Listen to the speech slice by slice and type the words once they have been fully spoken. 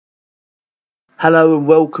Hello and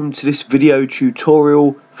welcome to this video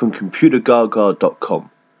tutorial from Computergaga.com.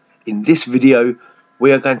 In this video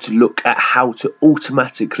we are going to look at how to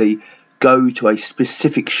automatically go to a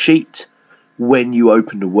specific sheet when you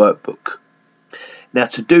open the workbook. Now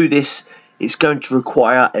to do this it's going to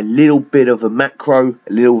require a little bit of a macro,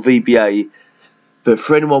 a little VBA, but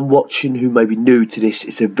for anyone watching who may be new to this,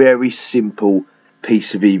 it's a very simple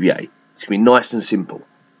piece of VBA. It's going to be nice and simple.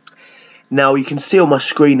 Now you can see on my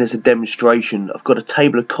screen as a demonstration, I've got a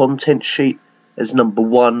table of contents sheet as number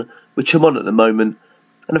 1, which I'm on at the moment,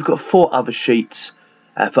 and I've got 4 other sheets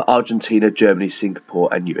for Argentina, Germany,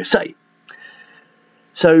 Singapore and USA.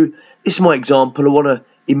 So this is my example. I want to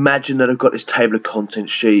imagine that I've got this table of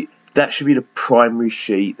contents sheet. That should be the primary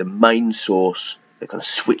sheet, the main source, the kind of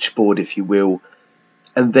switchboard if you will,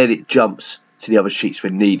 and then it jumps to the other sheets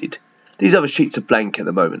when needed. These other sheets are blank at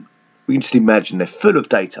the moment. We can just imagine they're full of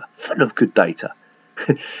data, full of good data.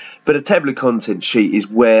 But a table of contents sheet is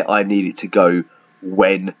where I need it to go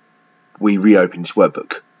when we reopen this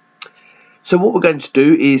workbook. So what we're going to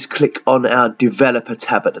do is click on our developer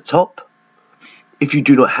tab at the top. If you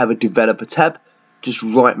do not have a developer tab, just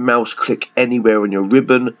right mouse click anywhere on your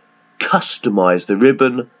ribbon, customize the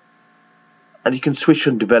ribbon, and you can switch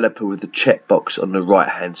on developer with the checkbox on the right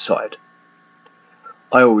hand side.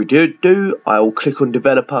 I already do. I will click on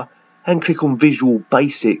developer and click on Visual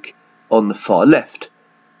Basic on the far left.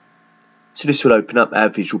 So this will open up our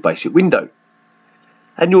Visual Basic window.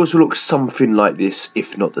 And yours will look something like this,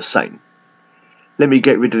 if not the same. Let me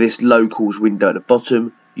get rid of this locals window at the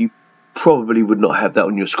bottom. You probably would not have that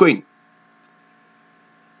on your screen.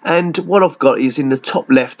 And what I've got is in the top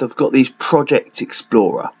left, I've got these Project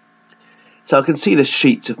Explorer. So I can see the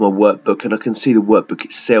sheets of my workbook and I can see the workbook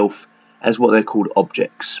itself as what they're called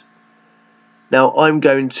objects. Now I'm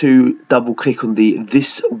going to double click on the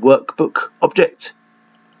This Workbook object,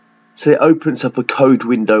 so it opens up a code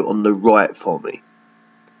window on the right for me.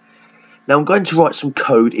 Now I'm going to write some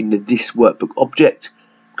code in the This Workbook object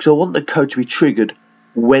because I want the code to be triggered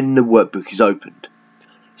when the workbook is opened.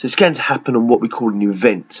 So it's going to happen on what we call an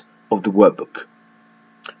event of the workbook,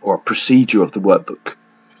 or a procedure of the workbook.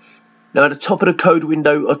 Now at the top of the code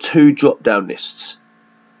window are 2 drop down lists.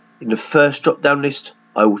 In the first drop down list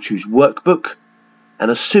I will choose Workbook,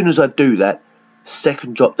 and as soon as I do that,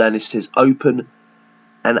 second drop down list says open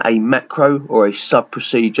and a macro or a sub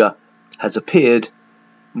procedure has appeared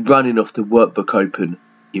running off the workbook open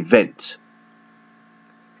event.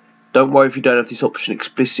 Don't worry if you don't have this option,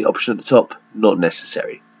 explicit option at the top, not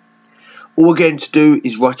necessary. All we're going to do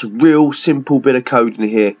is write a real simple bit of code in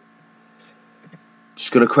here.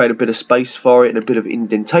 Just going to create a bit of space for it and a bit of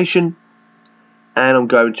indentation, and I'm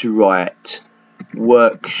going to write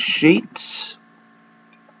worksheets,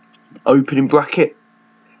 opening bracket,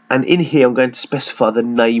 and in here I'm going to specify the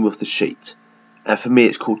name of the sheet, and for me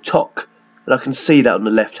it's called TOC, and I can see that on the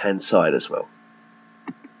left hand side as well.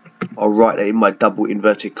 I'll write that in my double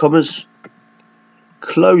inverted commas,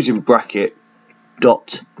 closing bracket,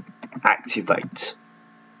 dot activate,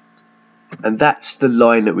 and that's the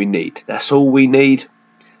line that we need. That's all we need.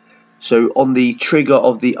 So on the trigger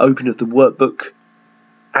of the open of the workbook,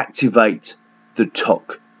 activate the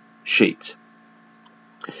TOC sheet.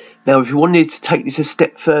 Now if you wanted to take this a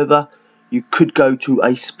step further, you could go to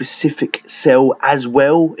a specific cell as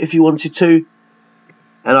well if you wanted to,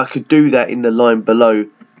 and I could do that in the line below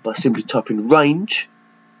by simply typing range,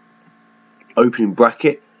 opening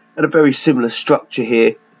bracket, and a very similar structure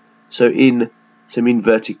here. So in some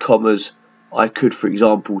inverted commas I could, for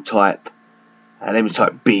example, type, let me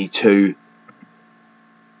type B2,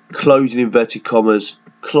 closing inverted commas,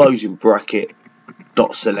 closing bracket,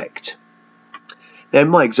 dot select. Now in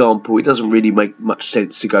my example it doesn't really make much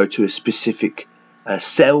sense to go to a specific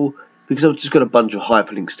cell because I've just got a bunch of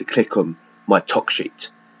hyperlinks to click on my TOC sheet.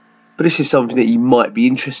 But this is something that you might be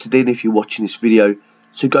interested in if you're watching this video,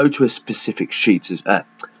 so go to a specific sheet,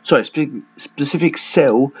 specific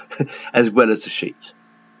cell as well as the sheet.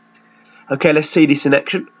 Okay, let's see this in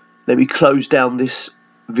action. Let me close down this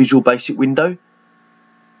Visual Basic window.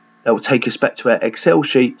 That will take us back to our Excel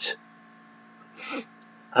sheet,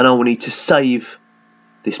 and I will need to save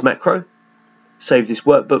this macro, save this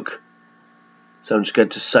workbook. So I'm just going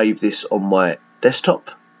to save this on my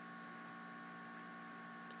desktop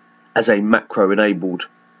as a macro enabled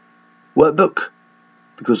workbook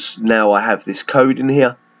because now I have this code in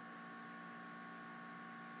here.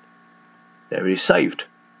 There it is saved.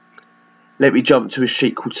 Let me jump to a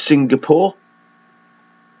sheet called Singapore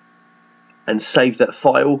and save that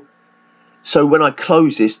file. So when I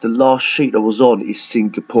close this, the last sheet I was on is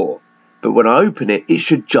Singapore, but when I open it, it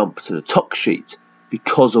should jump to the TOC sheet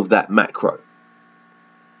because of that macro.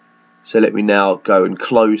 So let me now go and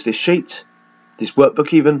close this sheet, this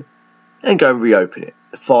workbook even, and go and reopen it.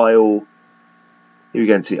 The file, here we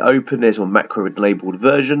go to open, there's my macro enabled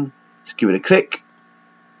version. Let's give it a click.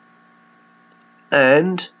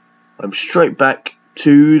 And I'm straight back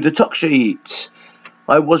to the top sheet.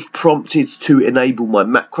 I was prompted to enable my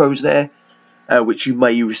macros there, which you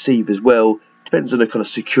may receive as well. Depends on the kind of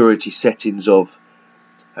security settings of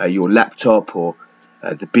your laptop or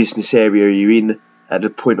the business area you're in at the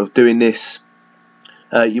point of doing this.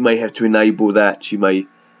 You may have to enable that. You may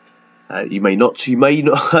not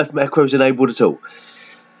have macros enabled at all.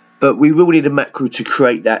 But we will need a macro to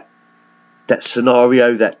create that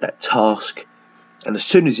scenario, that task. And as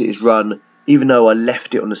soon as it is run, even though I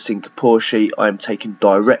left it on the Singapore sheet, I am taken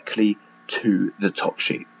directly to the top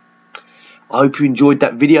sheet. I hope you enjoyed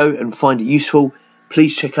that video and find it useful.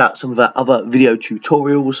 Please check out some of our other video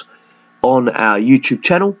tutorials on our YouTube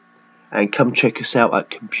channel and come check us out at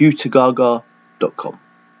Computergaga.com.